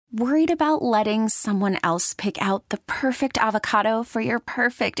Worried about letting someone else pick out the perfect avocado for your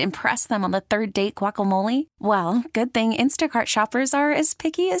perfect impress them on the third date guacamole? Well, good thing Instacart shoppers are as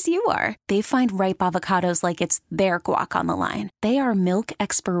picky as you are. They find ripe avocados like it's their guac on the line. They are milk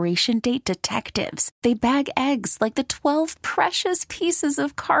expiration date detectives. They bag eggs like the 12 precious pieces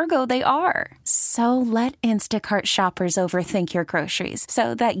of cargo they are. So let Instacart shoppers overthink your groceries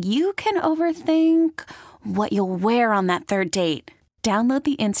so that you can overthink what you'll wear on that third date. Download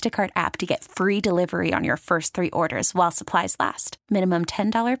the Instacart app to get free delivery on your first 3 orders while supplies last. Minimum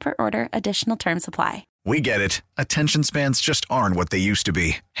 $10 per order. Additional terms apply. We get it. Attention spans just aren't what they used to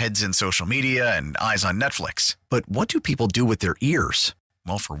be. Heads in social media and eyes on Netflix. But what do people do with their ears?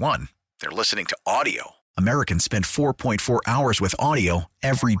 Well, for one, they're listening to audio. Americans spend 4.4 hours with audio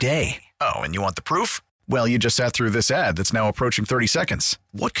every day. Oh, and you want the proof? Well, you just sat through this ad that's now approaching 30 seconds.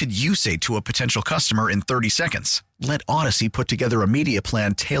 What could you say to a potential customer in 30 seconds? Let Odyssey put together a media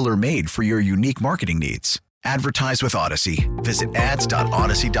plan tailor-made for your unique marketing needs. Advertise with Odyssey. Visit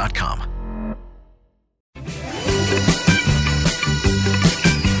ads.odyssey.com.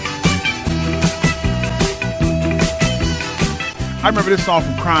 I remember this song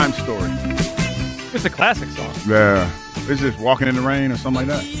from Crime Story. It's a classic song. Yeah. It's just Walking in the Rain or something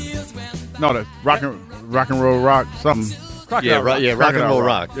like that. No, the Rock and Roll Rock, something. Rock and Roll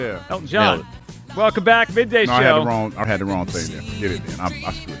Rock. Yeah. Elton John. Welcome back, Midday Show. I had the wrong thing there. Get it then.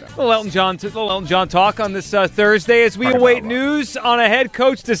 I screwed up. Little Elton John talk on this Thursday as we await news on a head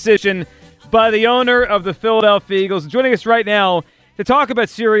coach decision by the owner of the Philadelphia Eagles. Joining us right now to talk about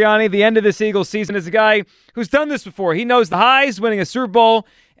Sirianni, the end of this Eagles season, is a guy who's done this before. He knows the highs, winning a Super Bowl,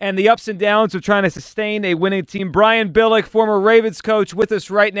 and the ups and downs of trying to sustain a winning team. Brian Billick, former Ravens coach, with us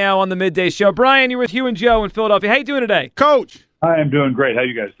right now on the Midday Show. Brian, you're with Hugh and Joe in Philadelphia. How you doing today? Coach. I am doing great. How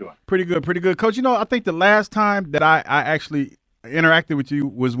you guys doing? Pretty good. Coach, I think the last time that I actually interacted with you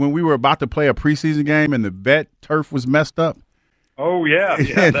was when we were about to play a preseason game and the vet turf was messed up. Oh, yeah.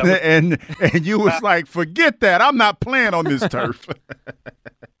 and you was like, forget that. I'm not playing on this turf.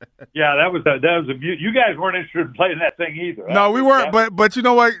 Yeah, that was you guys weren't interested in playing that thing either. No, we weren't. But you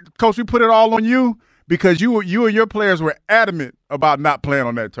know what, Coach, we put it all on you because you and your players were adamant about not playing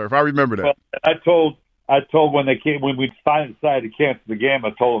on that turf. I remember that. Well, I told when we finally decided to cancel the game, I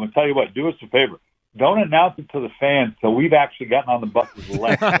told them, I tell you what, do us a favor. Don't announce it to the fans till we've actually gotten on the buses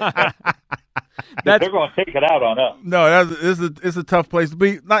left. They're going to take it out on us. No, it's a tough place to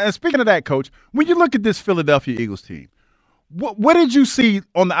be. Now, and speaking of that, Coach, when you look at this Philadelphia Eagles team, what did you see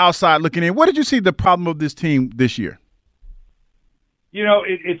on the outside looking in? What did you see the problem of this team this year?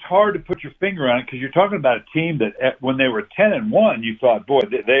 It's hard to put your finger on it because you're talking about a team that when they were 10-1, you thought, boy,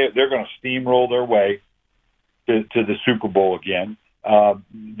 they're going to steamroll their way to the Super Bowl again.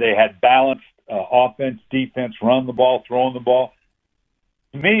 They had balanced offense, defense, run the ball, throwing the ball.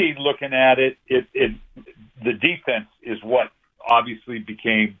 To me, looking at it, the defense is what obviously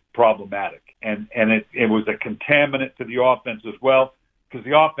became problematic, and it was a contaminant to the offense as well because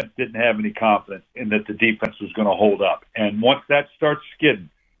the offense didn't have any confidence in that the defense was going to hold up. And once that starts skidding,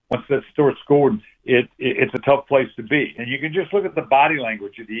 once that starts scoring, it's a tough place to be. And you can just look at the body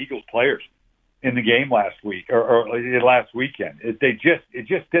language of the Eagles players in the game last week or last weekend. It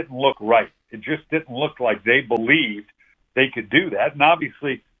just didn't look right. It just didn't look like they believed they could do that. And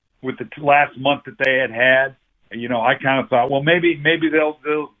obviously, with the last month that they had, I kind of thought, well, maybe they'll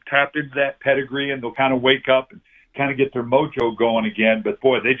tap into that pedigree and they'll kind of wake up and kind of get their mojo going again. But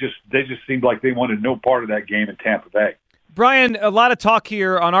boy, they just seemed like they wanted no part of that game in Tampa Bay. Brian, a lot of talk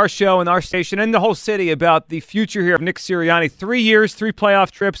here on our show and our station and the whole city about the future here of Nick Sirianni. 3 years, 3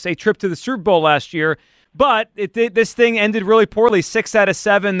 playoff trips, a trip to the Super Bowl last year. But this thing ended really poorly, 6 out of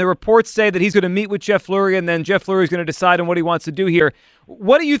 7. The reports say that he's going to meet with Jeff Lurie, and then Jeff Lurie is going to decide on what he wants to do here.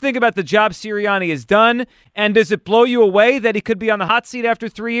 What do you think about the job Sirianni has done? And does it blow you away that he could be on the hot seat after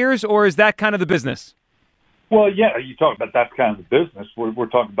 3 years, or is that kind of the business? Well, yeah, you talk about that's kind of the business. We're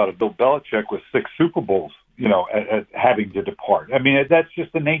talking about a Bill Belichick with 6 Super Bowls, having to depart. I mean, that's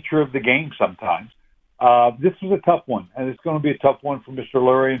just the nature of the game sometimes. This is a tough one, and it's going to be a tough one for Mr.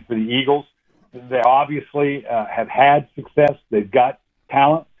 Lurie and for the Eagles. They obviously have had success. They've got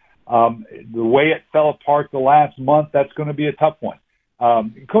talent. The way it fell apart the last month, that's going to be a tough one.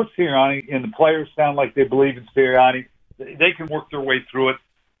 Coach Sirianni and the players sound like they believe in Sirianni. They can work their way through it.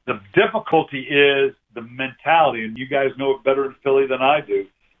 The difficulty is the mentality, and you guys know it better in Philly than I do,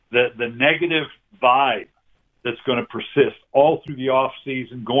 the negative vibe that's going to persist all through the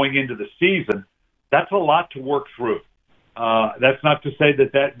offseason, going into the season. That's a lot to work through. That's not to say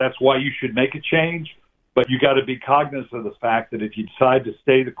that's why you should make a change, but you got to be cognizant of the fact that if you decide to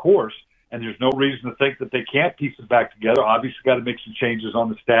stay the course and there's no reason to think that they can't piece it back together. Obviously, got to make some changes on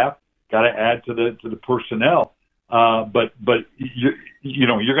the staff, got to add to the personnel. But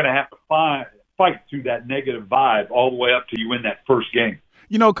you're going to have to fight through that negative vibe all the way up till you win that first game.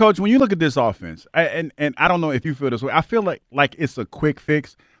 You know, Coach, when you look at this offense, and I don't know if you feel this way, I feel like it's a quick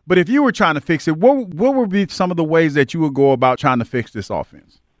fix. But if you were trying to fix it, what would be some of the ways that you would go about trying to fix this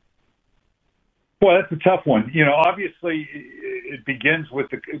offense? Well, that's a tough one. Obviously, it begins with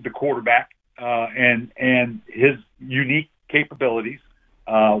the quarterback and his unique capabilities,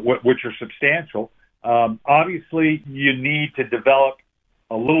 which are substantial. Obviously, you need to develop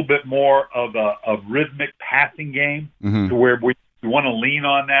a little bit more of a rhythmic passing game to where we want to lean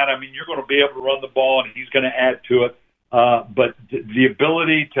on that. I mean, you're going to be able to run the ball, and he's going to add to it. But the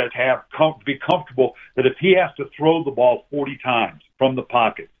ability to be comfortable that if he has to throw the ball 40 times from the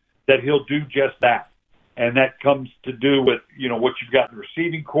pocket, that he'll do just that. And that comes to do with, what you've got in the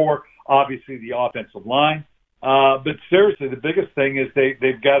receiving core, obviously the offensive line. But seriously, the biggest thing is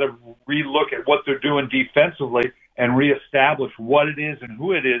they've got to relook at what they're doing defensively and reestablish what it is and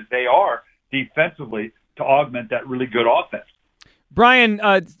who it is they are defensively to augment that really good offense. Brian,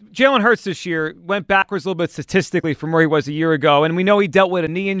 Jalen Hurts this year went backwards a little bit statistically from where he was a year ago, and we know he dealt with a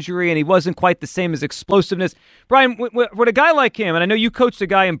knee injury, and he wasn't quite the same as explosiveness. Brian, with a guy like him, and I know you coached a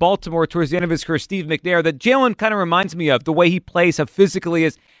guy in Baltimore towards the end of his career, Steve McNair, that Jalen kind of reminds me of, the way he plays, how physical he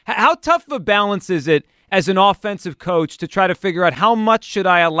is. How tough of a balance is it as an offensive coach to try to figure out how much should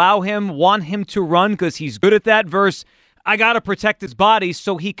I allow him, want him to run because he's good at that, versus I got to protect his body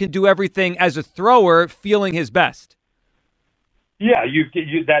so he can do everything as a thrower, feeling his best? Yeah,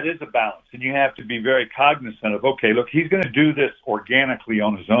 that is a balance, and you have to be very cognizant of, okay, look, he's going to do this organically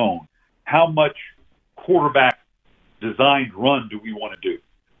on his own. How much quarterback designed run do we want to do?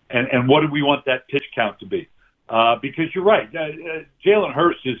 And what do we want that pitch count to be? Because you're right, Jalen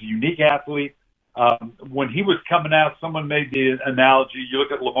Hurts is a unique athlete. When he was coming out, someone made the analogy, you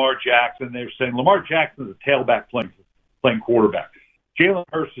look at Lamar Jackson, they were saying Lamar Jackson is a tailback playing quarterback. Jalen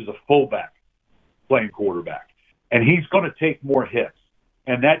Hurts is a fullback playing quarterback. And he's going to take more hits.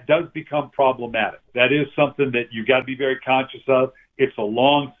 And that does become problematic. That is something that you've got to be very conscious of. It's a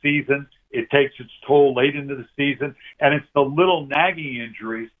long season. It takes its toll late into the season. And it's the little nagging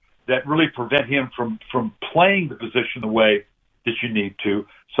injuries that really prevent him from playing the position the way that you need to.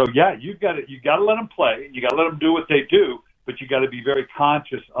 So, yeah, you got to let them play. You got to let them do what they do. But you got to be very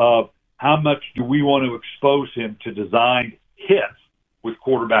conscious of how much do we want to expose him to designed hits with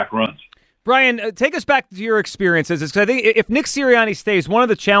quarterback runs. Brian, take us back to your experiences. Because I think if Nick Sirianni stays, one of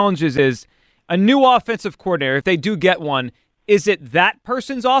the challenges is a new offensive coordinator, if they do get one, is it that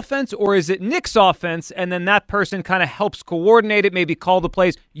person's offense or is it Nick's offense, and then that person kind of helps coordinate it, maybe call the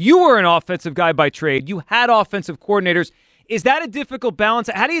plays? You were an offensive guy by trade. You had offensive coordinators. Is that a difficult balance?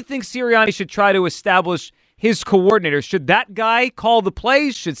 How do you think Sirianni should try to establish his coordinators? Should that guy call the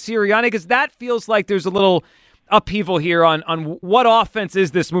plays? Should Sirianni? Because that feels like there's a little upheaval here on what offense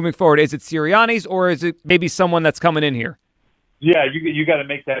is this moving forward. Is it Sirianni's or is it maybe someone that's coming in here? Yeah, you got to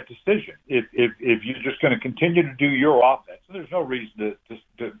make that decision. If you're just going to continue to do your offense, and there's no reason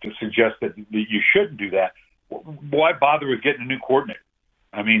to suggest that you shouldn't do that. Why bother with getting a new coordinator?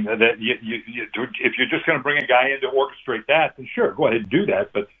 I mean, that if you're just going to bring a guy in to orchestrate that, then sure, go ahead and do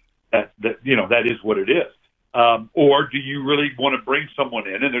that. But that is what it is. Or do you really want to bring someone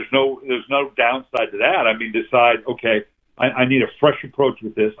in? And there's no downside to that. I mean, decide, okay, I need a fresh approach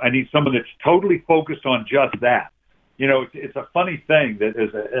with this. I need someone that's totally focused on just that. It's a funny thing that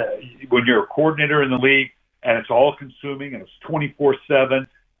when you're a coordinator in the league and it's all consuming and it's 24/7,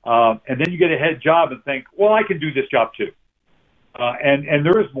 and then you get a head job and think, well, I can do this job too. And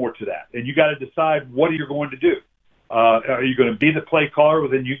there is more to that. And you got to decide what you're going to do. Are you going to be the play caller? Well,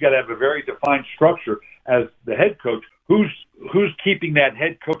 then you got to have a very defined structure as the head coach. Who's keeping that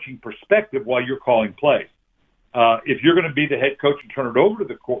head coaching perspective while you're calling plays? If you're going to be the head coach and turn it over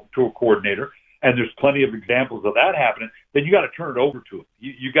to a coordinator, and there's plenty of examples of that happening, then you got to turn it over to him.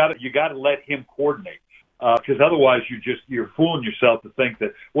 You got to let him coordinate, because otherwise you're fooling yourself to think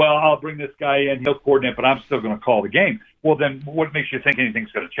that, well, I'll bring this guy in, he'll coordinate, but I'm still going to call the game. Well, then what makes you think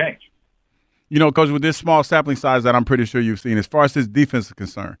anything's going to change? Coach, with this small sampling size that I'm pretty sure you've seen, as far as this defense is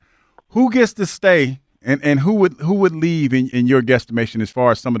concerned, who gets to stay and who would leave in your guesstimation as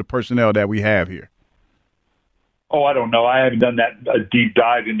far as some of the personnel that we have here? Oh, I don't know. I haven't done that deep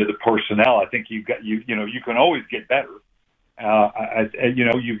dive into the personnel. I think you can always get better.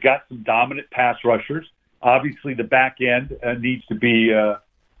 You've got some dominant pass rushers. Obviously, the back end needs to be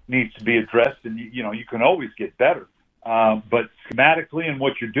addressed, and you can always get better. But schematically and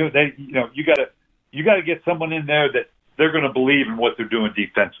what you're doing, you got to get someone in there that they're going to believe in what they're doing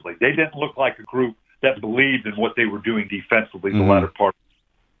defensively. They didn't look like a group that believed in what they were doing defensively the latter part.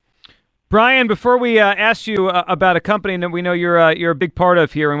 Brian, before we ask you about a company that we know you're a big part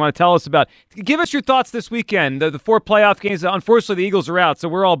of here and want to tell us about, give us your thoughts this weekend. The 4 playoff games, unfortunately the Eagles are out, so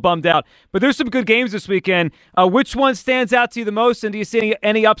we're all bummed out. But there's some good games this weekend. Which one stands out to you the most, and do you see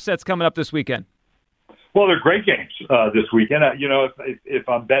any upsets coming up this weekend? Well, they're great games this weekend. If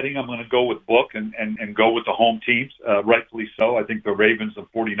I'm betting, I'm going to go with Book and go with the home teams, rightfully so. I think the Ravens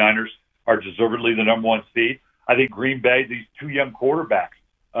and 49ers are deservedly the number 1 seed. I think Green Bay, these 2 young quarterbacks,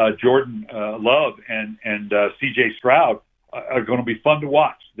 Jordan Love and C.J. Stroud, are going to be fun to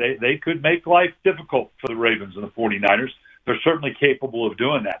watch. They could make life difficult for the Ravens and the 49ers. They're certainly capable of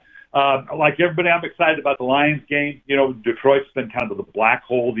doing that. Like everybody, I'm excited about the Lions game. Detroit's been kind of the black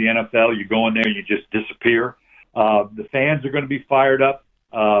hole of the NFL. You go in there, you just disappear. The fans are going to be fired up.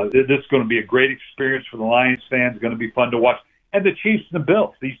 This is going to be a great experience for the Lions fans. It's going to be fun to watch. And the Chiefs and the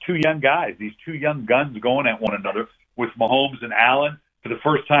Bills, these 2 young guys, these 2 young guns going at one another with Mahomes and Allen for the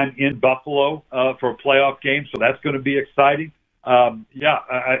first time in Buffalo for a playoff game. So that's going to be exciting.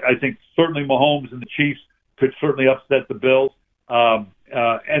 I think certainly Mahomes and the Chiefs could certainly upset the Bills.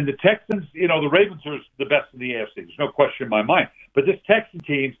 And the Texans, the Ravens are the best in the AFC. There's no question in my mind. But this Texan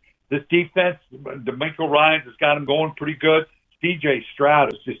team, this defense, DeMeco Ryans has got them going pretty good. C.J.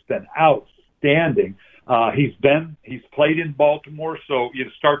 Stroud has just been outstanding. He's played in Baltimore, so you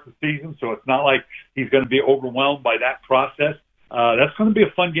start the season, so it's not like he's going to be overwhelmed by that process. That's going to be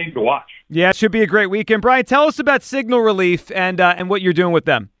a fun game to watch. Yeah, it should be a great weekend. Brian, tell us about Signal Relief and what you're doing with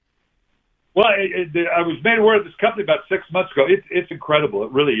them. Well, I was made aware of this company about 6 months ago. It's incredible.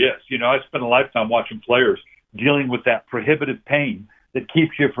 It really is. I spent a lifetime watching players dealing with that prohibitive pain that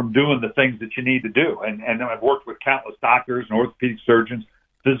keeps you from doing the things that you need to do. And I've worked with countless doctors and orthopedic surgeons,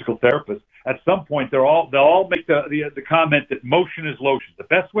 physical therapists. At some point, they'll all make the comment that motion is lotion. The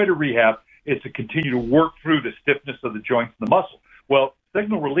best way to rehab is to continue to work through the stiffness of the joints and the muscle. Well,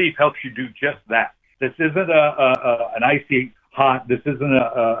 Signal Relief helps you do just that. This isn't an icy hot. This isn't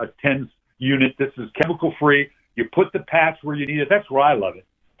a TENS unit. This is chemical free. You put the patch where you need it. That's where I love it.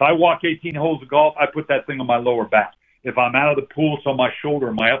 If I walk 18 holes of golf, I put that thing on my lower back. If I'm out of the pool, it's on my shoulder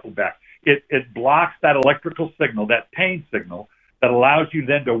and my upper back. It blocks that electrical signal, that pain signal, that allows you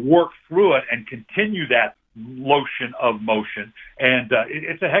then to work through it and continue that lotion of motion. And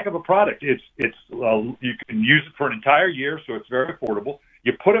it's a heck of a product. You can use it for an entire year, so it's very affordable.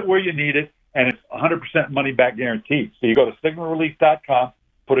 You put it where you need it, and it's 100% money back guaranteed. So you go to signalrelief.com,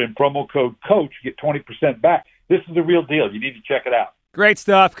 put in promo code COACH, you get 20% back. This is the real deal. You need to check it out. Great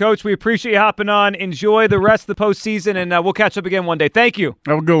stuff, Coach. We appreciate you hopping on. Enjoy the rest of the postseason, and we'll catch up again one day. Thank you.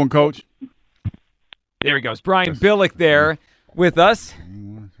 Have a good one, Coach. There he goes. Brian Billick there with us.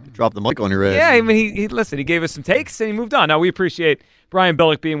 Drop the mic on your ass. Yeah, I mean, he listened. He gave us some takes, and he moved on. Now, we appreciate Brian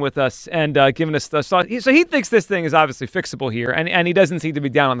Billick being with us and giving us the thought. So he thinks this thing is obviously fixable here, and he doesn't seem to be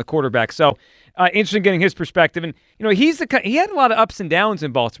down on the quarterback. So interesting getting his perspective. And, he had a lot of ups and downs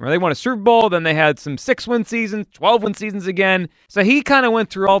in Baltimore. They won a Super Bowl, then they had some 6-win seasons, 12-win seasons again. So he kind of went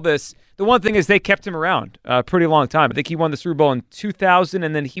through all this. The one thing is they kept him around a pretty long time. I think he won the Super Bowl in 2000,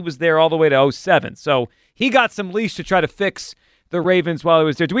 and then he was there all the way to 2007. So he got some leash to try to fix the Ravens while he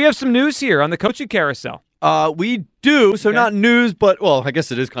was there. Do we have some news here on the coaching carousel? We do. So not news, but, well, I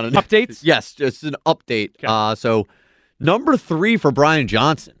guess it is kind of updates. Yes, just an update. Okay. So number 3 for Brian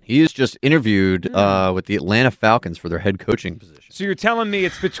Johnson. He is just interviewed with the Atlanta Falcons for their head coaching position. So you're telling me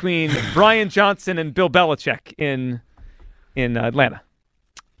it's between Brian Johnson and Bill Belichick in Atlanta?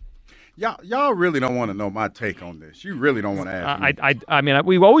 Y'all really don't want to know my take on this. You really don't want to ask me. I mean,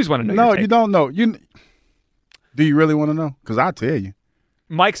 we always want to know. No, you don't know. Do you really want to know? Because I'll tell you.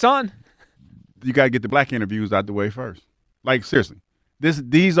 Mike's on. You got to get the black interviews out the way first. Like, seriously.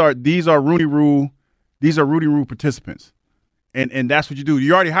 These are Rooney Rule. These are Rudy Rule participants. And that's what you do.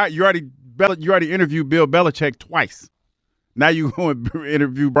 You already interviewed Bill Belichick twice. Now you go and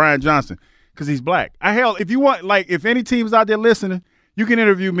interview Brian Johnson because he's black. If you want, if any team's out there listening, you can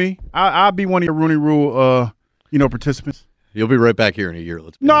interview me. I'll be one of your Rooney Rule participants. You'll be right back here in a year.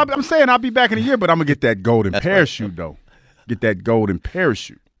 I'm saying I'll be back in a year, but I'm going to get that golden parachute, though. Get that golden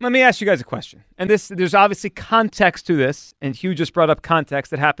parachute. Let me ask you guys a question. And there's obviously context to this, and Hugh just brought up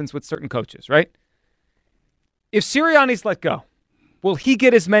context that happens with certain coaches, right? If Sirianni's let go, will he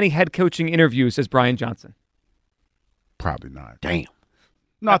get as many head coaching interviews as Brian Johnson? Probably not. Damn.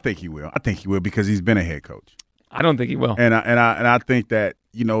 No, I think he will. I think he will because he's been a head coach. I don't think he will. And I think that,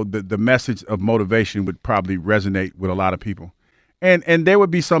 the message of motivation would probably resonate with a lot of people. And there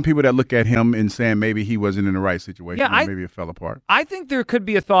would be some people that look at him and saying maybe he wasn't in the right situation. Yeah, maybe it fell apart. I think there could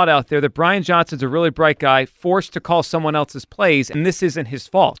be a thought out there that Brian Johnson's a really bright guy, forced to call someone else's plays, and this isn't his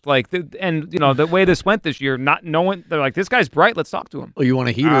fault. Like, the way this went this year, not knowing they're like, this guy's bright. Let's talk to him. Well, you want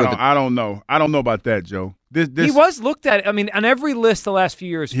to heat I don't know. I don't know about that, Joe. He was looked at. I mean, on every list the last few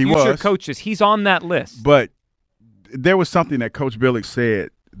years, future coaches, he's on that list. But there was something that Coach Billick said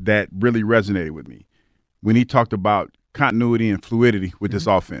that really resonated with me when he talked about continuity and fluidity with this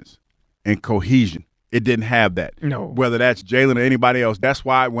offense and cohesion. It didn't have that. No. Whether that's Jalen or anybody else. That's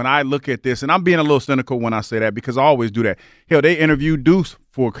why when I look at this, and I'm being a little cynical when I say that because I always do that. Hell, they interviewed Deuce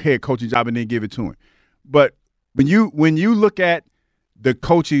for a head coaching job and then give it to him. But when you look at the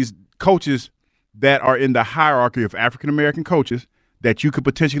coaches that are in the hierarchy of African-American coaches that you could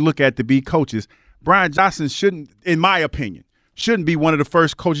potentially look at to be coaches, Brian Johnson shouldn't, in my opinion, shouldn't be one of the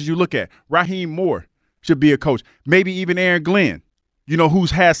first coaches you look at. Raheem Moore should be a coach. Maybe even Aaron Glenn, who's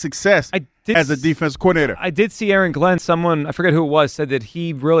had success as a defensive coordinator. I did see Aaron Glenn. Someone, I forget who it was, said that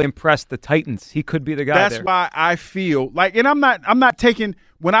he really impressed the Titans. He could be the guy. That's why I feel like, and I'm not taking,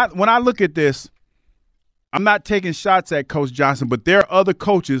 when I look at this, I'm not taking shots at Coach Johnson, but there are other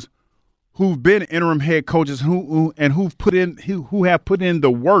coaches who've been interim head coaches who have put in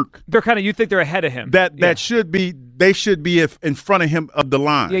the work. They're you think they're ahead of him. They should be in front of him of the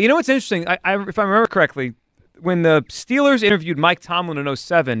line. Yeah, you know what's interesting? If I remember correctly, when the Steelers interviewed Mike Tomlin in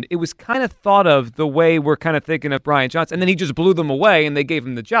 2007, it was kind of thought of the way we're kind of thinking of Brian Johnson, and then he just blew them away and they gave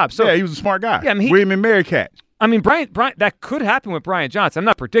him the job. So yeah, he was a smart guy. Yeah, I mean, William and Mary Cat. I mean, Brian, that could happen with Brian Johnson. I'm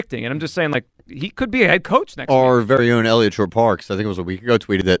not predicting it. I'm just saying, he could be a head coach next year. Our very own Elliot Shore Parks, I think it was a week ago,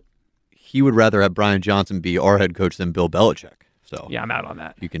 tweeted that he would rather have Brian Johnson be our head coach than Bill Belichick. So yeah, I'm out on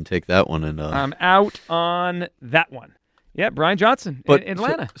that. You can take that one. And I'm out on that one. Yeah, Brian Johnson in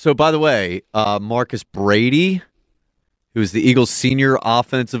Atlanta. So by the way, Marcus Brady, who's the Eagles' senior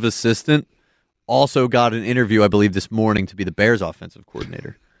offensive assistant, also got an interview, I believe, this morning to be the Bears' offensive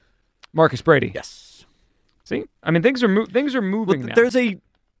coordinator. Marcus Brady. Yes. See, I mean, things are moving now. There's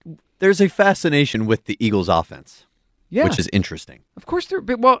a fascination with the Eagles' offense, yeah, which is interesting. Of course,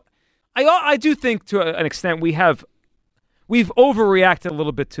 I do think to an extent we've overreacted a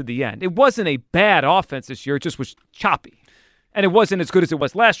little bit to the end. It wasn't a bad offense this year; it just was choppy, and it wasn't as good as it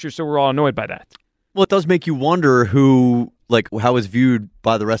was last year. So we're all annoyed by that. Well, it does make you wonder how it's viewed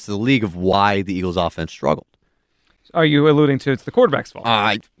by the rest of the league of why the Eagles' offense struggled. Are you alluding to it's the quarterback's fault?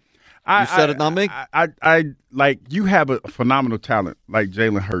 You said it, not me. You have a phenomenal talent like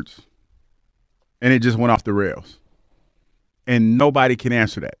Jalen Hurts, and it just went off the rails, and nobody can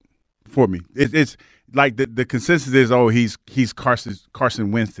answer that for me. It's like the consensus is, he's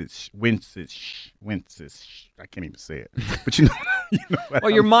Carson Wentz. I can't even say it, but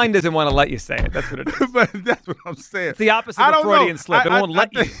well, your mind doesn't want to let you say it. That's what it is. But that's what I'm saying. It's the opposite of Freudian slip. It won't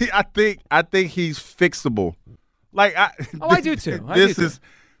let you. I think he's fixable. I do too.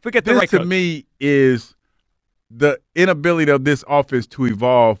 Forget the this right to coach. me is the inability of this offense to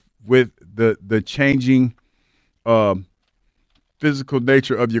evolve with the changing physical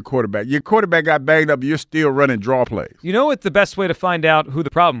nature of your quarterback. Your quarterback got banged up. You're still running draw plays. You know what the best way to find out who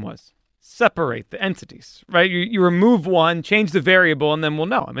the problem was? Separate the entities, right? You remove one, change the variable, and then we'll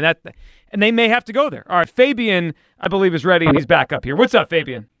know. I mean, and they may have to go there. All right, Fabian, I believe, is ready, and he's back up here. What's up,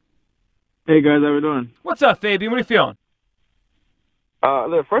 Fabian? Hey, guys, how we doing? What's up, Fabian? What are you feeling?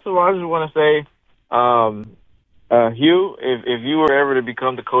 Look, first of all, I just want to say, Hugh, if you were ever to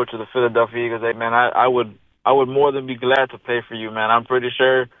become the coach of the Philadelphia Eagles, man, I would more than be glad to play for you, man. I'm pretty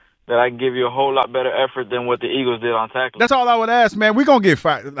sure that I can give you a whole lot better effort than what the Eagles did on tackling. That's all I would ask, man. We're going to get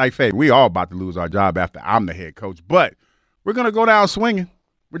fired. Like, Faye, we all about to lose our job after I'm the head coach. But we're going to go down swinging.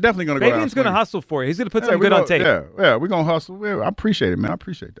 We're definitely going to go down swinging. Fabian's going to hustle for you. He's going to put something good on tape. Yeah, we're going to hustle. I appreciate it, man. I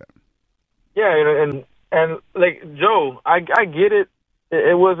appreciate that. Yeah, and like, Joe, I get it.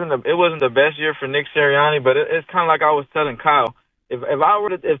 It wasn't the best year for Nick Sirianni, but it's kind of like I was telling Kyle. If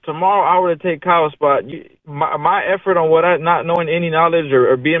tomorrow I were to take Kyle's spot, my effort on not knowing any knowledge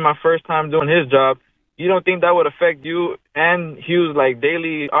or being my first time doing his job, you don't think that would affect you and Hugh's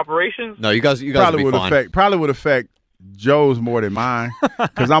daily operations? No, you guys probably would fine. Probably would affect Joe's more than mine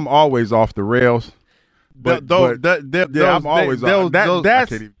because I'm always off the rails. I'm always off.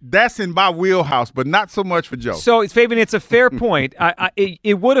 That's in my wheelhouse, but not so much for Joe. So, Fabian, it's a fair point.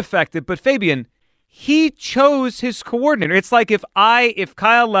 It would affect it, but Fabian, he chose his coordinator. It's like if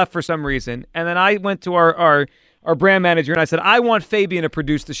Kyle left for some reason, and then I went to our brand manager and I said, I want Fabian to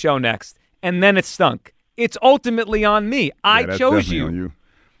produce the show next, and then it stunk. It's ultimately on me. I chose you. On you.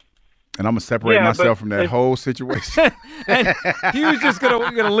 And I'm going to separate myself from that whole situation. And he was just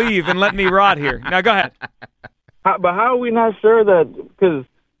going to leave and let me rot here. Now, go ahead. But how are we not sure that? Because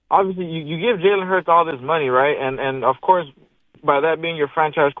obviously you give Jalen Hurts all this money, right? And of course, by that being your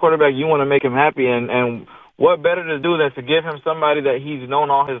franchise quarterback, you want to make him happy. And what better to do than to give him somebody that he's known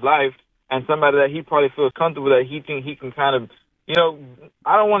all his life and somebody that he probably feels comfortable that he can kind of,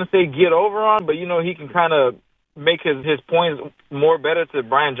 I don't want to say get over on, but, he can kind of make his points more better to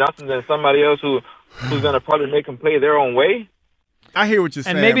Brian Johnson than somebody else who's going to probably make him play their own way. I hear what you're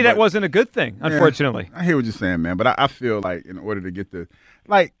saying. And maybe that wasn't a good thing, unfortunately. I hear what you're saying, man. But I feel like in order to get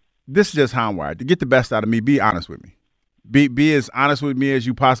this is just how I'm wired. To get the best out of me, be honest with me. Be as honest with me as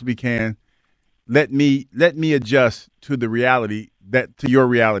you possibly can. Let me adjust to the reality, to your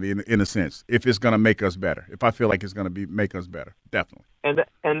reality in a sense, if it's going to make us better. If I feel like it's going to make us better, definitely.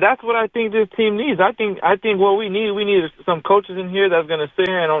 And that's what I think this team needs. I think what we need some coaches in here that's going to sit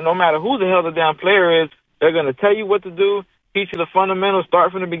here and no matter who the hell the damn player is, they're going to tell you what to do, teach you the fundamentals,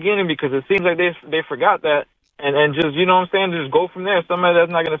 start from the beginning, because it seems like they forgot that, and just, you know what I'm saying, just go from there. Somebody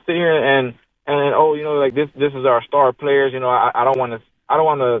that's not going to sit here and like this is our star players. I don't want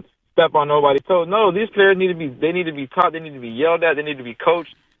to step on nobody's toes. No, these players need to be taught, they need to be yelled at, they need to be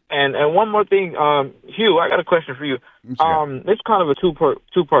coached. And one more thing, Hugh, I got a question for you. It's kind of a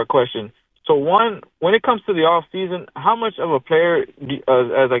two-part question. So one, when it comes to the off season, how much of a player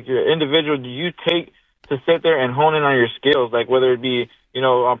as like your individual do you take to sit there and hone in on your skills, like whether it be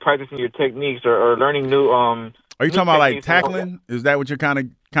practicing your techniques or learning new. Are you talking about like tackling? Is that what you're kind of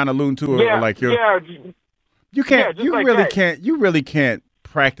alluding to? Yeah, or like you really can't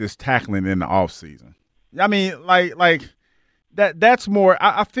practice tackling in the off season. I mean, like that's more.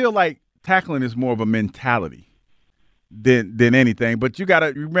 I feel like tackling is more of a mentality than anything. But you got to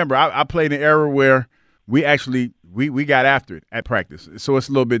remember, I played in an era where we actually we got after it at practice, so it's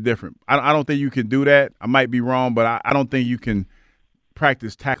a little bit different. I don't think you can do that. I might be wrong, but I don't think you can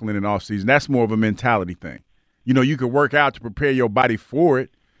practice tackling in the off season. That's more of a mentality thing. You can work out to prepare your body for it,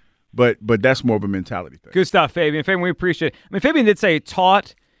 but that's more of a mentality thing. Good stuff, Fabian. Fabian, we appreciate it. I mean, Fabian did say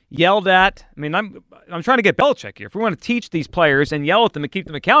taught, yelled at. I mean, I'm trying to get Belichick here. If we want to teach these players and yell at them and keep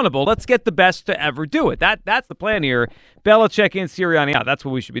them accountable, let's get the best to ever do it. That's the plan here. Belichick and Sirianni out. That's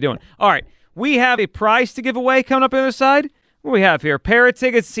what we should be doing. All right. We have a prize to give away coming up on the other side. What do we have here? Pair of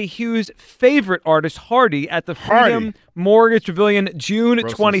tickets to see Hugh's favorite artist, Hardy, at the Freedom Mortgage Pavilion, June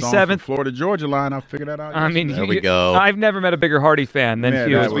 27th. Florida Georgia line. I figured that out. I mean, there we go. I've never met a bigger Hardy fan than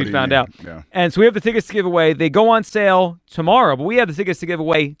Hugh, as we found out. Yeah. And so we have the tickets to give away. They go on sale tomorrow, but we have the tickets to give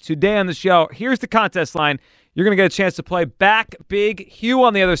away today on the show. Here's the contest line. You're going to get a chance to play back Big Hugh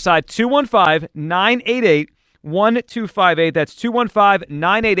on the other side, 215-988-1258. That's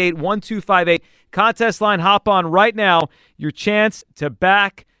 215-988-1258. Contest line, hop on right now. Your chance to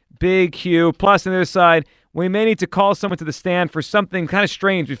back Big Hugh. Plus, on the other side, we may need to call someone to the stand for something kind of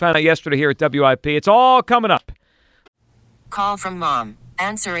strange we found out yesterday here at WIP. It's all coming up. Call from mom.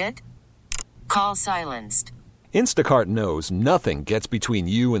 Answer it. Call silenced. Instacart knows nothing gets between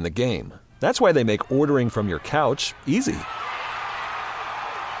you and the game. That's why they make ordering from your couch easy.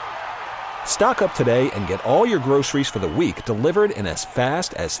 Stock up today and get all your groceries for the week delivered in as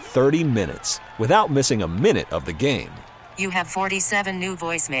fast as 30 minutes without missing a minute of the game. You have 47 new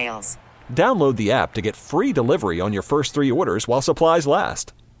voicemails. Download the app to get free delivery on your first 3 orders while supplies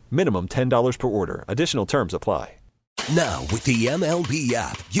last. Minimum $10 per order. Additional terms apply. Now, with the MLB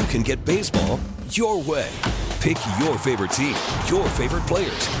app, you can get baseball your way. Pick your favorite team, your favorite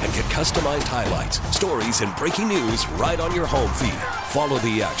players, and get customized highlights, stories, and breaking news right on your home feed. Follow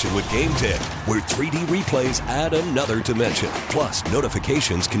the action with Game Day, where 3D replays add another dimension. Plus,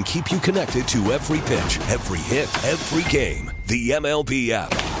 notifications can keep you connected to every pitch, every hit, every game. The MLB app.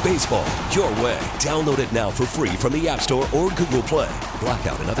 Baseball your way. Download it now for free from the App Store or Google Play.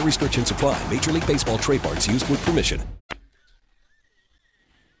 Blackout and other restrictions apply. Major League Baseball trademarks used with permission.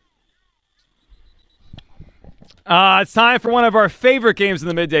 It's time for one of our favorite games in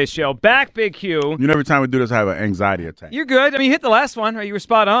the midday show. Back Big Hugh. Every time we do this, I have an anxiety attack. You're good. I mean, you hit the last one. Right? You were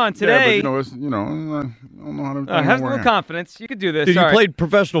spot on today. Yeah, but I don't know how to. Have a little confidence. You could do this. Dude, you played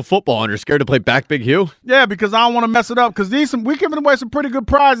professional football and you're scared to play back Big Hugh? Yeah, because I don't want to mess it up. Because we're giving away some pretty good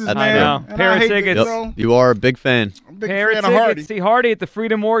prizes, man. I know. Pair of tickets. You are a big fan. I'm a big Pair fan of of Hardy. tickets. See Hardy at the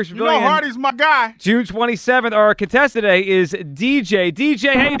Freedom Mortgage Pavilion. Hardy's my guy. June 27th. Our contestant today is DJ.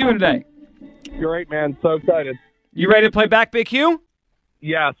 DJ, how you doing today? Great, man. So excited. You ready to play back Big Hugh?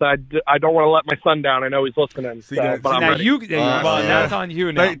 Yes, I don't want to let my son down. I know he's listening. But I'm ready. Now it's on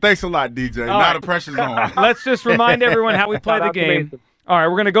you now. Thanks a lot, DJ. Now the pressure's on. Let's just remind everyone how we play the game. All right,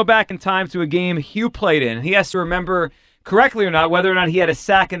 we're going to go back in time to a game Hugh played in. He has to remember correctly or not, whether or not he had a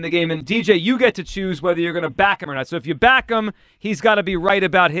sack in the game. And DJ, you get to choose whether you're going to back him or not. So if you back him, he's got to be right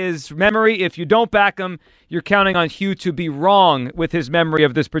about his memory. If you don't back him, you're counting on Hugh to be wrong with his memory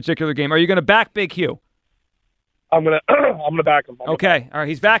of this particular game. Are you going to back Big Hugh? I'm gonna back him. Okay, all right,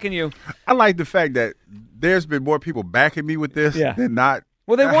 he's backing you. I like the fact that there's been more people backing me with this than not.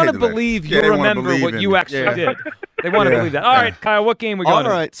 Well, they want to believe you remember what you actually did. They want to believe that. All right, Kyle, what game we going to?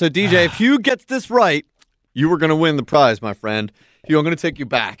 All right, so DJ, if Hugh gets this right, you were going to win the prize, my friend. Hugh, I'm going to take you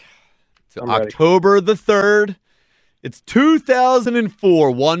back to October the 3rd. It's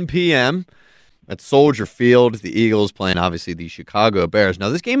 2004, 1 p.m. at Soldier Field. The Eagles playing, obviously, the Chicago Bears. Now,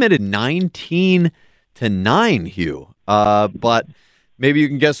 this game ended 19-9, Hugh. But maybe you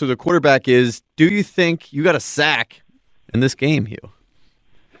can guess who the quarterback is. Do you think you got a sack in this game, Hugh?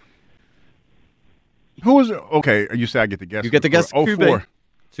 Who was it? Okay, you say I get the guess. You get the guess. 04.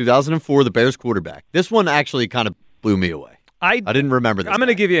 2004, the Bears quarterback. This one actually kind of blew me away. I didn't remember this. I'm going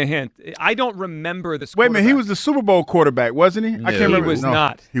to give you a hint. I don't remember this. Wait a minute, he was the Super Bowl quarterback, wasn't he? No. I can't remember. He was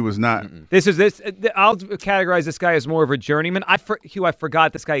not. He was not. I'll categorize this guy as more of a journeyman. Hugh, I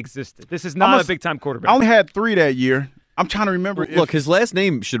forgot this guy existed. This is not a big-time quarterback. I only had 3 that year. I'm trying to remember. Look, his last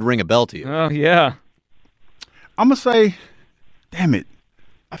name should ring a bell to you. Oh, yeah. I'm going to say, damn it,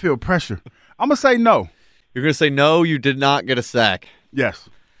 I feel pressure. I'm going to say no. You're going to say no, you did not get a sack. Yes.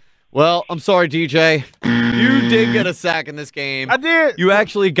 Well, I'm sorry, DJ. You did get a sack in this game. I did. You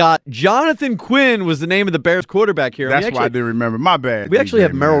actually got Jonathan Quinn was the name of the Bears quarterback here. That's why I didn't remember. My bad. We actually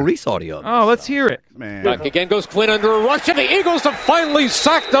have Merrill Reese audio. Oh, let's hear it. Man. Back again goes Quinn under a rush, and the Eagles have finally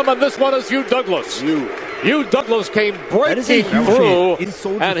sacked them, and this one is Hugh Douglas. Hugh Douglas came breaking through,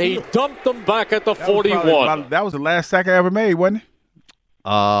 and he dumped them back at the 41. That was the last sack I ever made, wasn't it?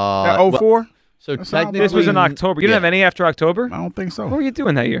 That 04? So technically, this was in October. You didn't have any after October? I don't think so. What were you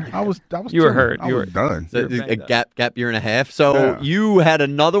doing that year? I was. You were hurt. You were done. A gap year and a half. So you had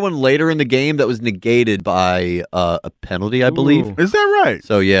another one later in the game that was negated by a penalty, I believe. Is that right?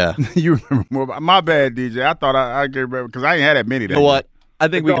 So yeah, you remember more. My bad, DJ. I thought I could remember because I ain't had that many. You know what? I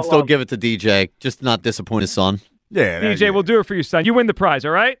think we can still give it to DJ, just to not disappoint his son. Yeah, DJ, we'll do it for your son. You win the prize.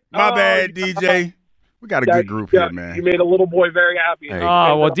 All right? My bad, DJ. We got a good group here, man. You made a little boy very happy.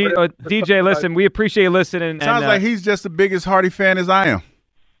 Oh, well, DJ, listen, we appreciate you listening. Sounds like he's just the biggest Hardy fan as I am.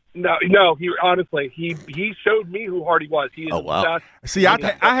 No, he honestly, he showed me who Hardy was. He is See, I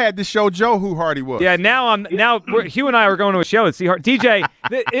had to show Joe who Hardy was. Yeah, now Hugh and I are going to a show and see DJ,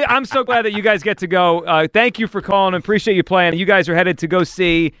 I'm so glad that you guys get to go. Thank you for calling. Appreciate you playing. You guys are headed to go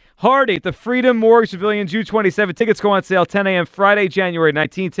see Hardy at the Freedom Mortgage Pavilion, June 27. Tickets go on sale 10 a.m. Friday, January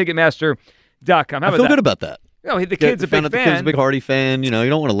 19th. Ticketmaster.com. I feel good about that. No, the kid's a big fan. The kid's a big Hardy fan. You know, you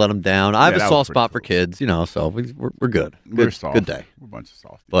don't want to let him down. I have a soft spot for kids. You know, so we're good. We're soft. Good day. We're a bunch of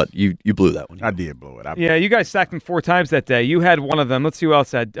softies. But you blew that one. I did blow it. Yeah, you guys sacked him 4 times that day. You had one of them. Let's see who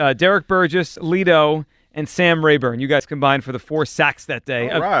else had. Derek Burgess, Lido, and Sam Rayburn. You guys combined for the 4 sacks that day.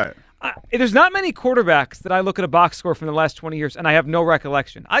 All right. There's not many quarterbacks that I look at a box score from the last 20 years, and I have no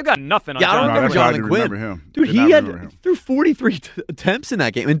recollection. I've got nothing on I don't remember Jonathan Quinn. Dude, he threw 43 attempts in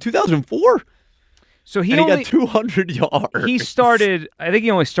that game in 2004. So he got 200 yards. He started. I think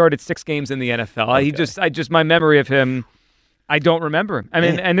he only started 6 games in the NFL. Okay. My memory of him, I don't remember him. I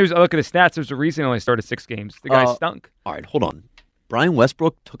mean, and I look at his stats. There's a reason he only started 6 games. The guy stunk. All right, hold on. Brian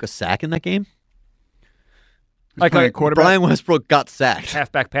Westbrook took a sack in that game. Like quarterback. Brian Westbrook got sacked.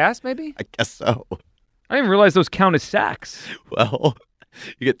 Halfback pass, maybe. I guess so. I didn't even realize those count as sacks. Well,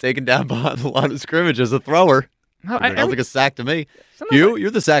 you get taken down behind the line of scrimmage as a thrower. No, sounds like a sack to me. You're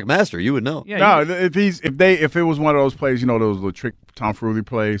the sack master. You would know. Yeah, if it was one of those plays, those little trick Tom Fruity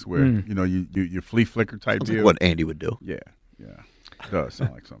plays where you flea flicker type deal. Like what Andy would do. Yeah. It does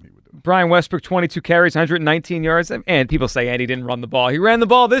sound like something he would do. Brian Westbrook, 22 carries, 119 yards, and people say Andy didn't run the ball. He ran the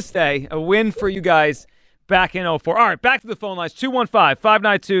ball this day. A win for you guys back in 04. All right, back to the phone lines.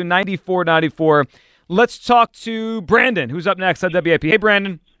 215-592-9494. Let's talk to Brandon, who's up next on WAP. Hey,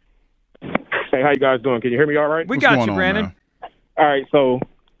 Brandon. Hey, how you guys doing? Can you hear me all right? We got you, Brandon. All right, so,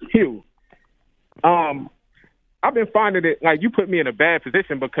 Hugh, I've been finding it, like, you put me in a bad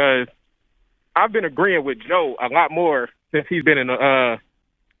position because I've been agreeing with Joe a lot more since he's been in the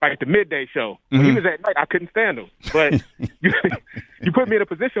midday show. When he was at night, I couldn't stand him. But you put me in a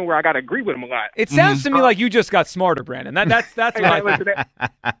position where I got to agree with him a lot. It sounds to me like you just got smarter, Brandon. That's what I think.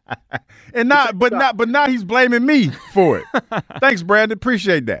 But now he's blaming me for it. Thanks, Brandon.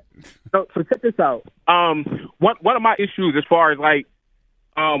 Appreciate that. So check this out. One of my issues as far as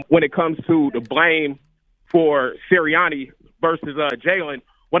when it comes to the blame for Sirianni versus Jalen,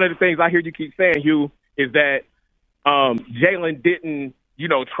 one of the things I hear you keep saying, Hugh, is that Jalen didn't,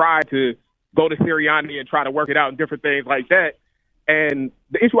 try to go to Sirianni and try to work it out and different things like that. And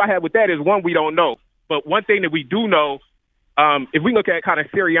the issue I have with that is, one, we don't know. But one thing that we do know, if we look at kind of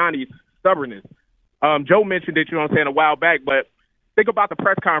Sirianni's stubbornness, Joe mentioned it, a while back, but think about the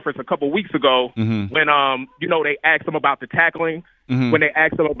press conference a couple weeks ago when, they asked him about the tackling, when they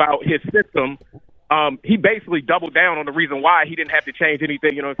asked him about his system. He basically doubled down on the reason why he didn't have to change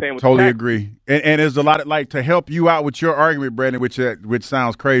anything, with totally agree. And there's a lot of, to help you out with your argument, Brandon, which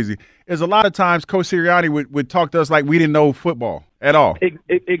sounds crazy, is a lot of times Coach Sirianni would talk to us like we didn't know football at all.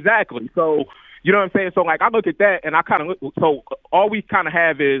 Exactly. So, So, I look at that, and I kind of – so all we kind of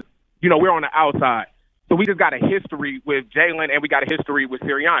have is, we're on the outside. So we just got a history with Jalen, and we got a history with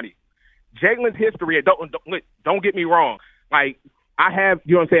Sirianni. Jalen's history, and don't get me wrong. I have,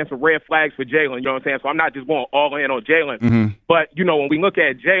 some red flags for Jalen, So I'm not just going all in on Jalen. Mm-hmm. But, when we look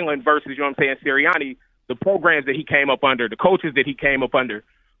at Jalen versus, Sirianni, the programs that he came up under, the coaches that he came up under,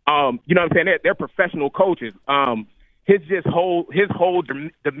 they're professional coaches. His whole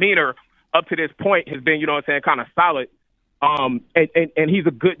demeanor up to this point has been, kind of solid. And he's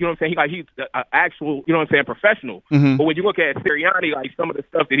a good, he's an actual, professional. Mm-hmm. But when you look at Sirianni, some of the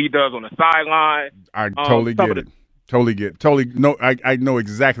stuff that he does on the sideline, I totally get it. I know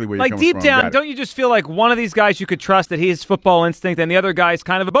exactly where you're coming from. Deep down, don't you just feel like one of these guys you could trust that he has football instinct, and the other guy's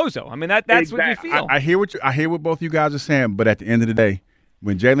kind of a bozo? I mean, that's exactly what you feel. I hear what both you guys are saying, but at the end of the day,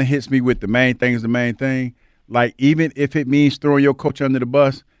 when Jalen hits me with the main thing is the main thing, even if it means throwing your coach under the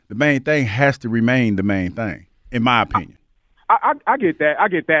bus, the main thing has to remain the main thing, in my opinion. I get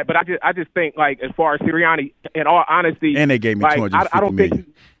that, but I just think as far as Sirianni, in all honesty, and they gave me $250 I don't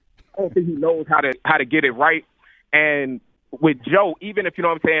million. I don't think he knows how to get it right. And with Joe, even if this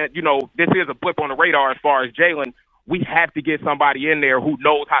is a blip on the radar as far as Jalen, we have to get somebody in there who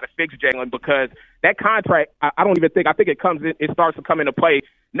knows how to fix Jalen, because that contract, I don't even think, I think it starts to come into play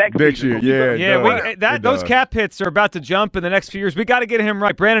next year. Yeah, those cap hits are about to jump in the next few years. We got to get him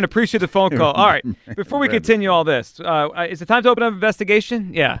right. Brandon, appreciate the phone call. All right, before we continue all this, is it time to open up an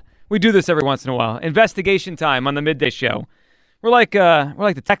investigation? Yeah, we do this every once in a while. Investigation time on the midday show. We're like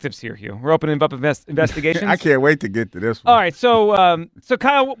detectives here, Hugh. We're opening up investigations. I can't wait to get to this one. All right, so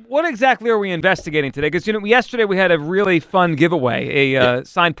Kyle, what exactly are we investigating today? Because yesterday we had a really fun giveaway, a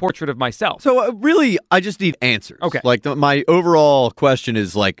signed portrait of myself. So really, I just need answers. Okay. My overall question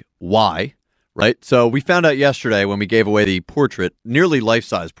is why, right? So we found out yesterday when we gave away the portrait, nearly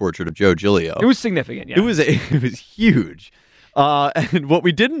life-size portrait of Joe Giglio. It was significant. Yeah. It was huge. And what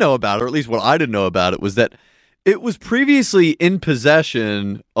we didn't know about it, or at least what I didn't know about it, was that it was previously in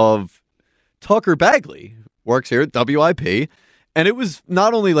possession of Tucker Bagley, works here at WIP, and it was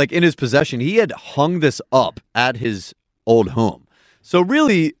not only in his possession, he had hung this up at his old home. So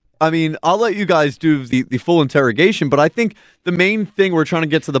really, I'll let you guys do the full interrogation, but I think the main thing we're trying to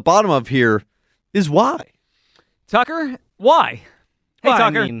get to the bottom of here is why. Tucker, why? Hey,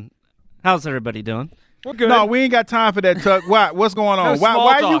 Tucker. How's everybody doing? We're good. No, we ain't got time for that, Tuck. What's going on?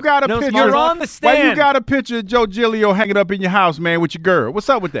 Why you got a picture? You're on the stand. Why you got a picture of Joe Giglio hanging up in your house, man, with your girl? What's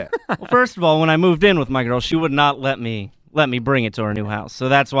up with that? Well, first of all, when I moved in with my girl, she would not let me bring it to our new house. So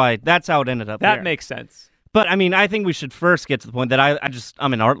that's how it ended up. That there. makes sense. But I think we should first get to the point that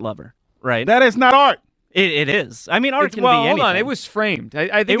I'm an art lover, right? That is not art. It is. Art can be anything. Hold on. It was framed.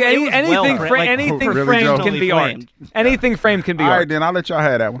 I think anything framed can be art. Anything framed can be art. All right, then I'll let y'all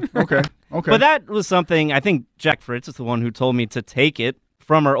have that one. Okay. But that was something, I think Jack Fritz is the one who told me to take it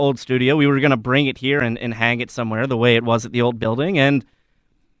from our old studio. We were going to bring it here and hang it somewhere the way it was at the old building. And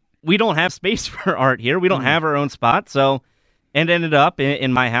we don't have space for art here. We don't have our own spot. So it ended up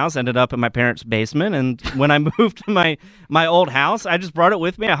in my house, ended up in my parents' basement. And when I moved to my old house, I just brought it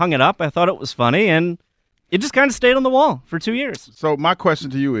with me. I hung it up. I thought it was funny. And it just kind of stayed on the wall for 2 years. So my question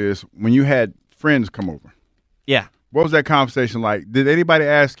to you is, when you had friends come over, yeah, what was that conversation like? Did anybody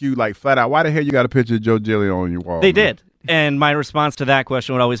ask you, flat out, why the hell you got a picture of Joe Giglio on your wall? They did. And my response to that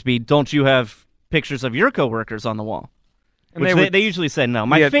question would always be, don't you have pictures of your coworkers on the wall? And they usually said no.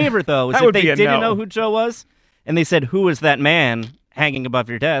 My favorite, though, is if they didn't know who Joe was, and they said, who is that man hanging above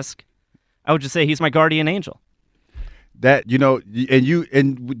your desk? I would just say, he's my guardian angel. That,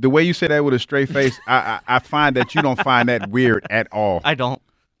 and the way you say that with a straight face, I find that you don't find that weird at all. I don't.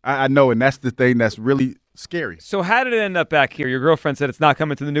 I know, and that's the thing that's really scary. So how did it end up back here? Your girlfriend said it's not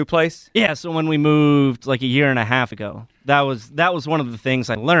coming to the new place? Yeah, so when we moved a year and a half ago, that was one of the things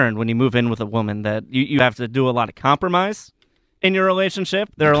I learned when you move in with a woman, that you have to do a lot of compromise in your relationship.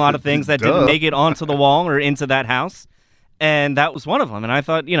 There are a lot of things that didn't make it onto the wall or into that house, and that was one of them. And I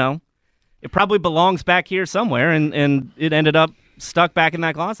thought, it probably belongs back here somewhere, and it ended up stuck back in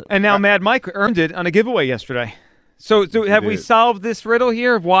that closet. And now Mad Mike earned it on a giveaway yesterday. So have we solved this riddle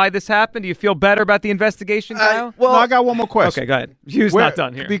here of why this happened? Do you feel better about the investigation, Kyle? No, I got one more question. Okay, go ahead. Hugh's not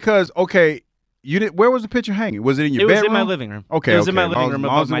done here. Because, you didn't. Where was the picture hanging? Was it in your bedroom? It was in my living room. Okay, it was in my living room above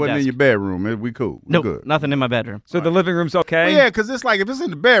my desk. As long as it wasn't in your bedroom, we cool. Nope, good. nothing in my bedroom. So the living room's okay? Well, yeah, because it's like if it's in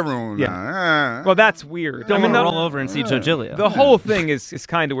the bedroom. Well, that's weird. Don't want to roll over and see Joe Giglio. The whole thing is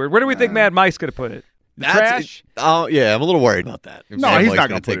kind of weird. Where do we think Mad Mike's going to put it? Trash? Oh, yeah, I'm a little worried about that. No, he's not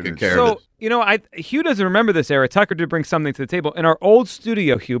going to take good care of it. So, Hugh doesn't remember this era. Tucker did bring something to the table. In our old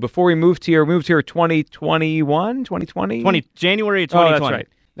studio, Hugh, before we moved here 2021, 2020? January of 2020. Oh, that's right.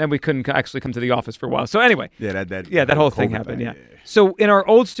 Then we couldn't actually come to the office for a while. So anyway, that whole thing happened. Yeah. So in our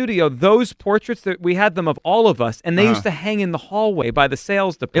old studio, those portraits that we had them of all of us, and they used to hang in the hallway by the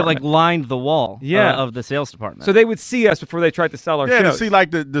sales department. It lined the wall of the sales department. So they would see us before they tried to sell our shows. Yeah, to see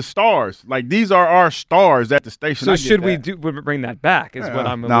like the stars. Like these are our stars at the station. So should we bring that back? Is what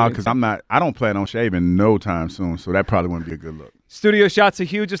I'm. No, because I don't plan on shaving no time soon. So that probably wouldn't be a good look. Studio shots of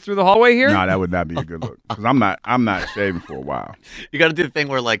Hugh just through the hallway here? No, that would not be a good look because I'm not shaving for a while. You got to do the thing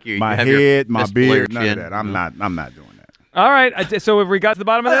where like my have head, your my beard, none of chin. that. I'm not doing that. All right. So have we got to the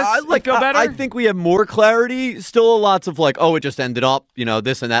bottom of this? You feel better? I think we have more clarity. Still lots of like, it just ended up,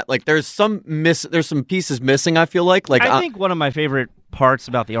 this and that. Like there's some pieces missing. I feel like I think one of my favorite parts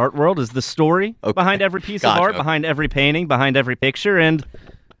about the art world is the story behind every piece of art, behind every painting, behind every picture, and.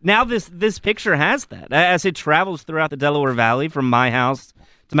 Now this picture has that as it travels throughout the Delaware Valley from my house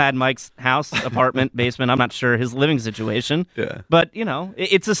to Mad Mike's house, apartment, basement. I'm not sure his living situation. Yeah. But,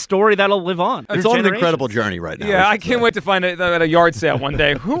 it's a story that'll live on. It's on an incredible journey right now. Yeah, I can't wait to find it at a yard sale one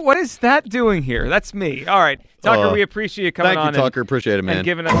day. What is that doing here? That's me. All right. Tucker, we appreciate you coming on. Thank you, Tucker. Appreciate it, man. And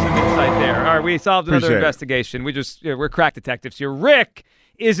giving us some insight there. All right, we solved another investigation. We're crack detectives here. Rick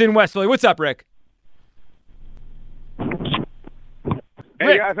is in West Philly. What's up, Rick?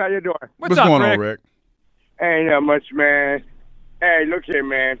 Hey, guys, how you doing? What's going on, Rick? Ain't that much, man. Hey, look here,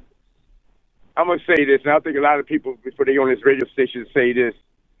 man. I'm going to say this, and I think a lot of people, before they go on this radio station, say this.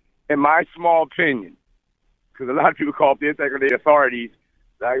 In my small opinion, because a lot of people call up the integrity authorities,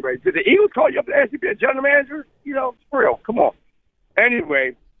 like, did the Eagles call you up to ask you to be a general manager? For real, come on.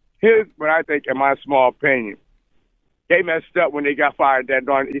 Anyway, here's what I think in my small opinion. They messed up when they got fired, that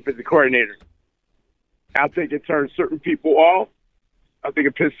darn defensive coordinator. I think it turned certain people off. I think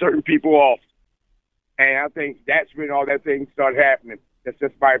it pissed certain people off. And I think that's when all that thing started happening. That's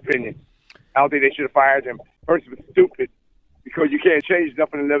just my opinion. I don't think they should have fired him. First, it was stupid because you can't change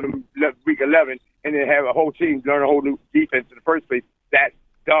nothing in week 11 and then have a whole team learn a whole new defense in the first place. That's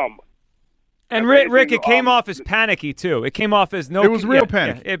dumb. And Rick, it came off as panicky, too. It came off as no... It was real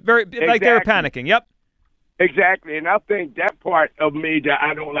panic. Like they were panicking, yep. Exactly. And I think that part of me that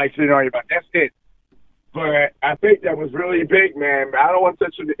I don't like sitting on about, that's it. But I think that was really big, man. I don't want to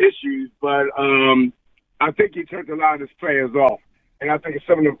touch on the issues, but I think he turned a lot of his players off. And I think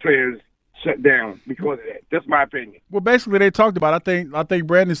some of them players shut down because of that. That's my opinion. Well, basically, they talked about, I think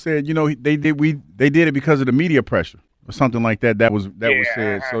Brandon said, they did it because of the media pressure or something like that. That was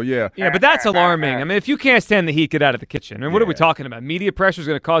said. So, yeah. Yeah, but that's alarming. I mean, if you can't stand the heat, get out of the kitchen. I mean, what are we talking about? Media pressure is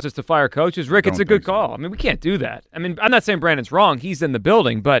going to cause us to fire coaches? Rick, it's a good call. I mean, we can't do that. I mean, I'm not saying Brandon's wrong. He's in the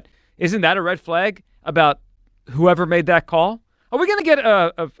building, but isn't that a red flag about whoever made that call? Are we going to get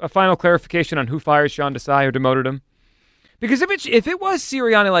a final clarification on who fired Sean Desai or demoted him? Because if it was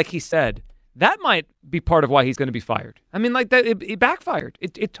Sirianni, like he said, that might be part of why he's going to be fired. I mean, like that, it backfired.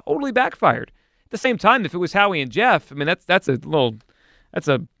 It totally backfired. At the same time, if it was Howie and Jeff, I mean, that's a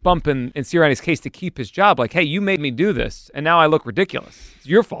bump in Sirianni's case to keep his job. Like, hey, you made me do this, and now I look ridiculous. It's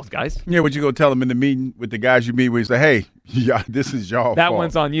your fault, guys. Yeah, would you go tell them in the meeting with the guys you meet where you say, hey, yeah, this is y'all that fault.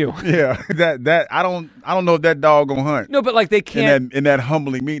 One's on you. Yeah, that I don't know if that dog gonna hunt. No, but like they can't in that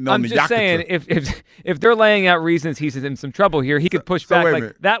humbling meeting on the Yakuza. I'm just saying if they're laying out reasons he's in some trouble here, he could push back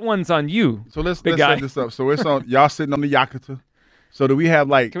like that one's on you. So let's set this up. So it's on y'all sitting on the Yakuza. So do we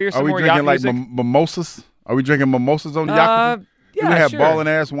have are we drinking like mimosas? Are we drinking mimosas on the Yakuza? Yeah, do we have sure. balling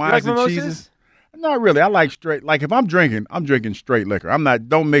ass wines and mimosas? cheeses? Not really. I like straight. Like if I'm drinking straight liquor.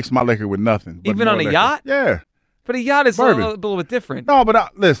 Don't mix my liquor with nothing. Even on a yacht? Yeah. But a yacht is a little bit different. No,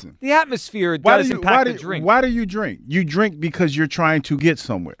 but listen. The atmosphere does impact the drink. Why do you drink? You drink because you're trying to get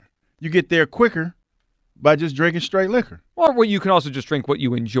somewhere. You get there quicker by just drinking straight liquor. Or you can also just drink what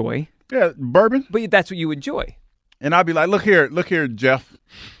you enjoy. Yeah, bourbon. But that's what you enjoy. And I'd be like, look here, Jeff.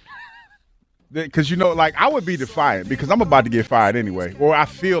 Because, I would be defiant because I'm about to get fired anyway. Or I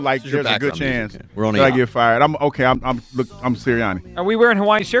feel like there's a good chance that I get fired. I'm Sirianni. Are we wearing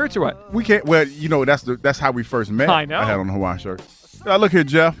Hawaiian shirts or what? We can't. Well, that's how we first met. I know. I had on a Hawaiian shirt. Look here,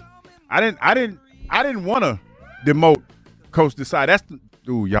 Jeff. I didn't want to demote Coach Desai.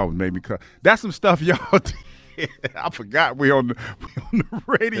 Y'all made me cut. That's some stuff y'all did. I forgot we on the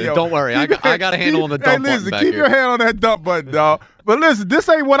radio. Yeah, don't worry. I got a handle on the dump button back keep here. your hand on that dump button, dog. But listen, this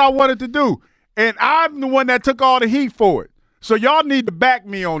ain't what I wanted to do. And I'm the one that took all the heat for it. So y'all need to back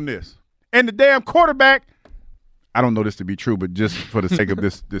me on this. And the damn quarterback, I don't know this to be true, but just for the sake of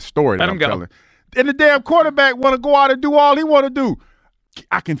this story that I'm telling. And the damn quarterback want to go out and do all he want to do.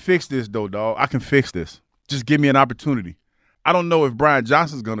 I can fix this, though, dog. I can fix this. Just give me an opportunity. I don't know if Brian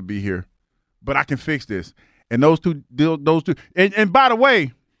Johnson's going to be here, but I can fix this. And those two. And by the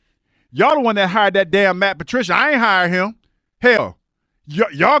way, y'all the one that hired that damn Matt Patricia. I ain't hired him. Hell,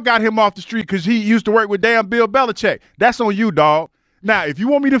 y'all got him off the street because he used to work with damn Bill Belichick. That's on you, dog. Now, if you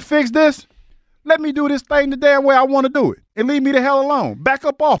want me to fix this, let me do this thing the damn way I want to do it and leave me the hell alone. Back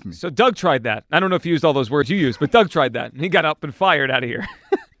up off me. So Doug tried that. I don't know if you used all those words you used, but Doug tried that, and he got up and fired out of here.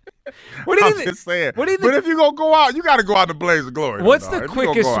 What do you think? Just saying. What do you think? But if you're going to go out, you got to go out in the blaze of glory. What's the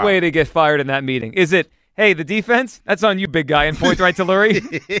quickest way to get fired in that meeting? Is it, hey, the defense? That's on you, big guy, and point right to Lurie?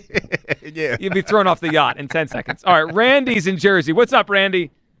 Yeah. You'd be thrown off the yacht in 10 seconds. All right, Randy's in Jersey. What's up,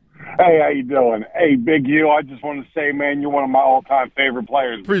 Randy? Hey, how you doing? Hey, Big Hugh, I just want to say, man, you're one of my all-time favorite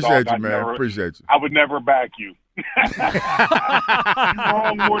players. Appreciate you, man. Appreciate you. I would never back you. You're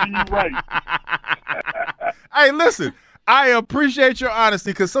wrong more than you right. Hey, listen, I appreciate your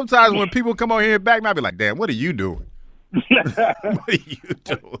honesty because sometimes when people come on here and back me, I'll be like, damn, what are you doing? What are you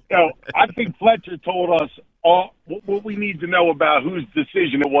doing? I think Fletcher told us all what we need to know about whose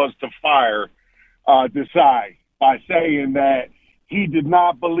decision it was to fire Desai by saying that he did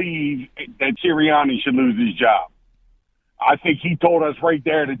not believe that Sirianni should lose his job. I think he told us right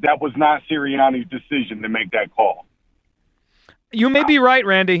there that was not Sirianni's decision to make that call. You may be right,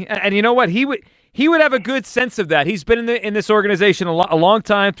 Randy. And you know what? He would have a good sense of that. He's been in this organization a long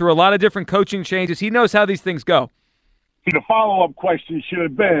time through a lot of different coaching changes. He knows how these things go. See, the follow-up question should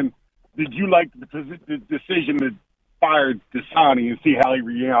have been, did you like the decision to fire Desani and see how he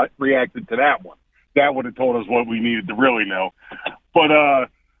reacted to that one? That would have told us what we needed to really know. But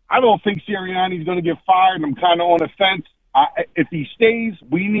I don't think Sirianni's going to get fired. I'm kind of on the fence. If he stays,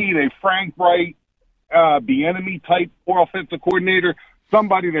 we need a Frank Wright, Bieniemy type offensive coordinator,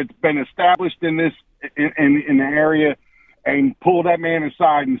 somebody that's been established in this in the area, and pull that man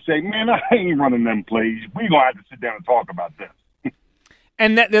aside and say, "Man, I ain't running them plays. We're gonna have to sit down and talk about this."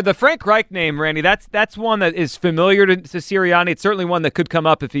 And the Frank Reich name, Randy, that's one that is familiar to Sirianni. It's certainly one that could come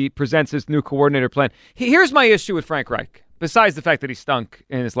up if he presents his new coordinator plan. Here's my issue with Frank Reich, besides the fact that he stunk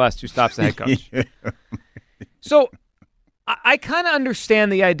in his last two stops as head coach. Yeah. So I kind of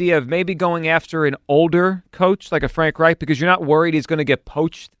understand the idea of maybe going after an older coach like a Frank Reich because you're not worried he's going to get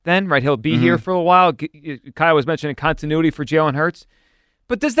poached then, right? He'll be here for a while. Kyle was mentioning continuity for Jalen Hurts.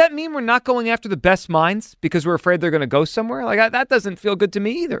 But does that mean we're not going after the best minds because we're afraid they're going to go somewhere? Like that doesn't feel good to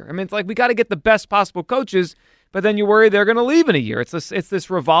me either. I mean, it's like we got to get the best possible coaches, but then you worry they're going to leave in a year. It's this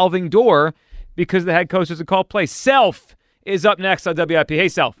revolving door because the head coach doesn't call plays. Self is up next on WIP. Hey,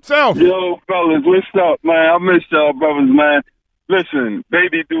 Self. Yo, fellas, what's up, man? I miss y'all, brothers, man. Listen,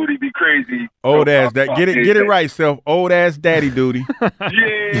 baby duty be crazy. Old ass that get it right, Self. Old ass daddy duty. Yeah,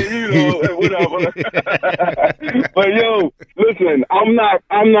 you know, whatever. But yo, listen, I'm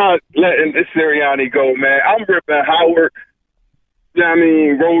not letting this Sirianni go, man. I'm ripping Howard,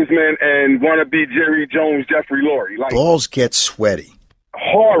 Roseman, and wannabe Jerry Jones, Jeffrey Lurie. Like, balls get sweaty.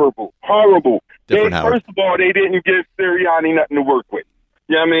 Horrible. First of all, they didn't give Sirianni nothing to work with.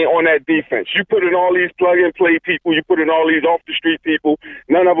 You know what I mean? On that defense. You put in all these plug-and-play people. You put in all these off-the-street people.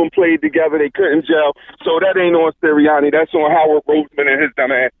 None of them played together. They couldn't gel. So that ain't on Sirianni. That's on Howard Roseman and his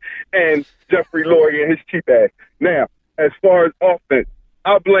dumb ass and Jeffrey Lurie and his cheap ass. Now, as far as offense,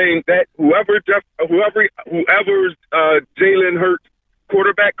 I blame that whoever's Jalen Hurts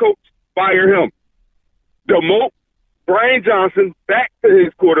quarterback coach, fire him. Demote Brian Johnson back to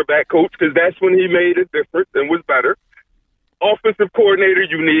his quarterback coach because that's when he made a difference and was better. Offensive coordinator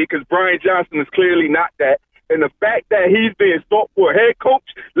you need because Brian Johnson is clearly not that. And the fact that he's being sought for a head coach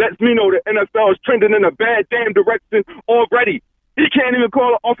lets me know the NFL is trending in a bad damn direction already. He can't even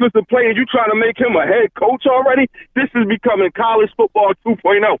call an offensive play and you trying to make him a head coach already? This is becoming college football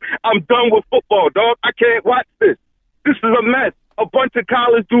 2.0. I'm done with football, dog. I can't watch this. This is a mess. A bunch of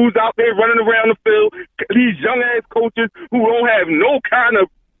college dudes out there running around the field. These young-ass coaches who don't have no kind of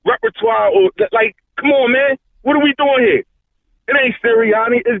repertoire or, like, come on, man. What are we doing here? It ain't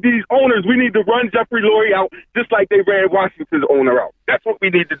Sirianni. It's these owners. We need to run Jeffrey Lurie out just like they ran Washington's owner out. That's what we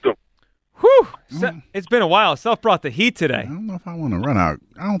need to do. Whew. It's been a while. Self brought the heat today. I don't know if I want to run out.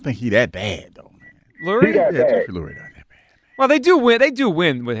 I don't think he that bad, though, man. Lurie? Jeffrey Lurie not that bad. Well, they do win. They do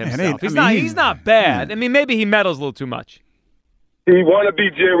win with himself. He's not bad. I mean, maybe he meddles a little too much. He want to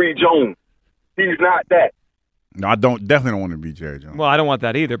be Jerry Jones. He's not that. No, I definitely don't want to be Jerry Jones. Well, I don't want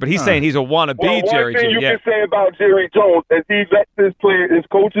that either. But he's saying he's a wannabe Jerry Jones. One thing you can say about Jerry Jones is he lets his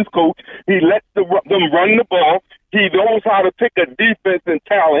coaches coach. He lets them run the ball. He knows how to pick a defense and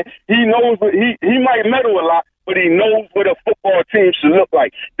talent. He knows he might meddle a lot, but he knows what a football team should look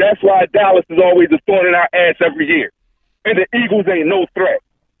like. That's why Dallas is always a thorn in our ass every year. And the Eagles ain't no threat.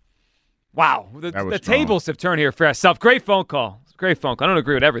 Wow. The tables have turned here for Self. Great phone call. Great phone call. I don't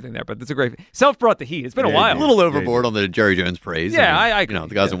agree with everything there, but it's a great – Self brought the heat. It's been a while. A little overboard on the Jerry Jones praise. Yeah, I agree.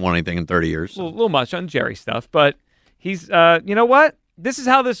 The guy hasn't won anything in 30 years. A little much on Jerry stuff, but he's you know what? This is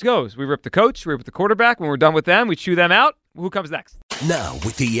how this goes. We rip the coach, we rip the quarterback. When we're done with them, we chew them out. Who comes next? Now,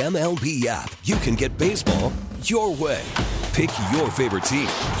 with the MLB app, you can get baseball your way. Pick your favorite team,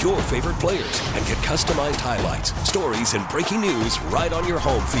 your favorite players, and get customized highlights, stories, and breaking news right on your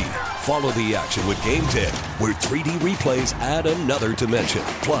home feed. Follow the action with Game Day, where 3D replays add another dimension.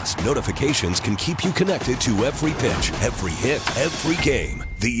 Plus, notifications can keep you connected to every pitch, every hit, every game.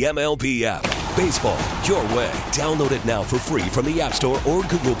 The MLB app. Baseball your way. Download it now for free from the App Store or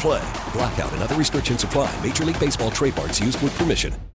Google Play. Blackout and other restrictions apply. Major League Baseball trademarks used with permission.